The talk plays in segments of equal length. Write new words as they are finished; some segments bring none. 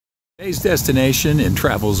Today's destination in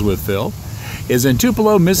Travels with Phil is in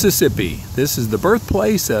Tupelo, Mississippi. This is the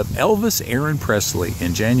birthplace of Elvis Aaron Presley.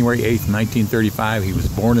 In January 8th, 1935, he was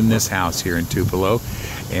born in this house here in Tupelo.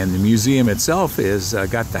 And the museum itself is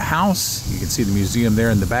got the house. You can see the museum there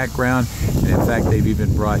in the background. And in fact, they've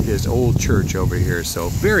even brought his old church over here. So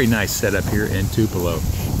very nice setup here in Tupelo.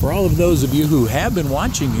 For all of those of you who have been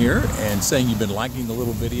watching here and saying you've been liking the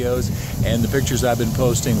little videos and the pictures I've been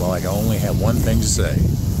posting, well, I only have one thing to say.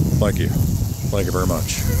 Thank you. Thank you very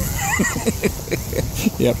much.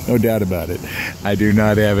 Yep, no doubt about it. I do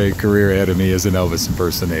not have a career ahead of me as an Elvis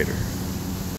impersonator.